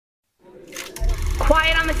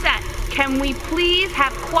quiet on the set? Can we please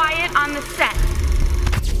have quiet on the set?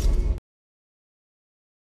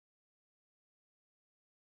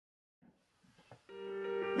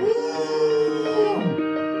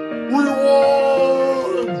 We won!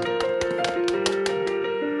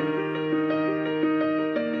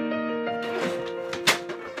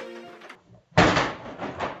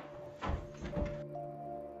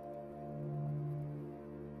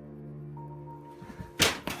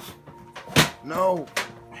 No,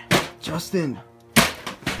 Justin.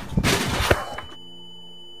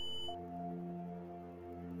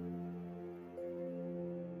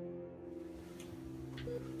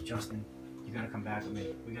 Justin, you gotta come back with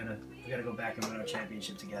me. We gotta go back and win our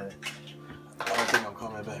championship together. I don't think I'm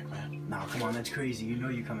coming back, man. No, come on, that's crazy. You know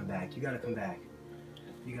you're coming back. You gotta come back.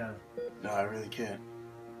 You gotta. No, I really can't.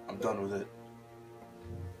 I'm done with it.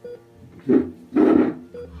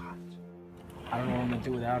 I don't know what I'm gonna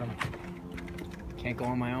do without him. Can't go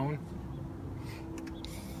on my own.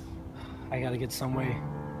 I gotta get some way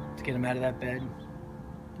to get him out of that bed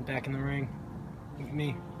and back in the ring with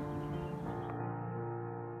me.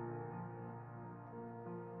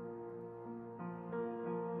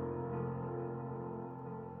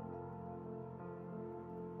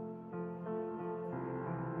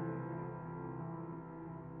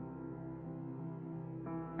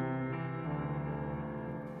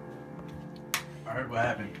 I heard what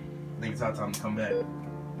happened. I think it's our time to come back.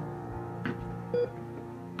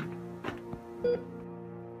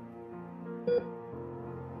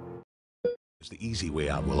 The easy way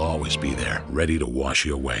out will always be there, ready to wash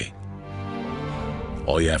you away.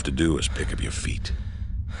 All you have to do is pick up your feet.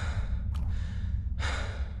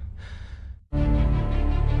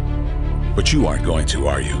 But you aren't going to,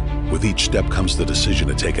 are you? With each step comes the decision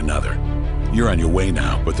to take another. You're on your way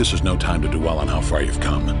now, but this is no time to dwell on how far you've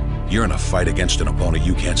come. You're in a fight against an opponent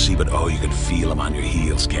you can't see, but oh, you can feel him on your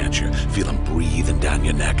heels, can't you? Feel him breathing down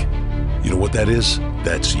your neck. You know what that is?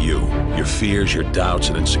 That's you. Your fears, your doubts,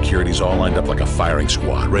 and insecurities all lined up like a firing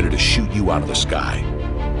squad, ready to shoot you out of the sky.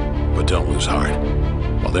 But don't lose heart.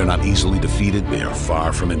 While they're not easily defeated, they are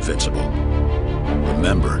far from invincible.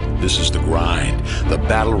 Remember, this is the grind. The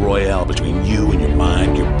battle royale between you and your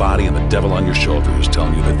mind, your body, and the devil on your shoulder is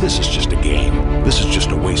telling you that this is just a game. This is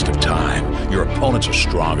just a waste of time. Your opponents are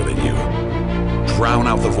stronger than you. Drown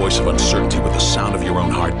out the voice of uncertainty with the sound of your own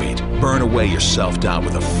heartbeat. Burn away your self-doubt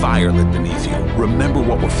with a fire lit beneath you. Remember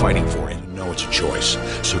what we're fighting for, and you know it's a choice.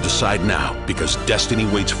 So decide now, because destiny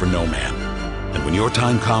waits for no man. And when your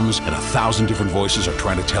time comes and 1,000 different voices are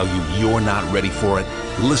trying to tell you you're not ready for it,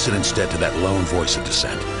 listen instead to that lone voice of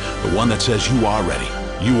dissent. The one that says you are ready,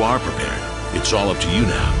 you are prepared. It's all up to you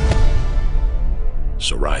now.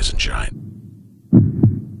 So rise and shine.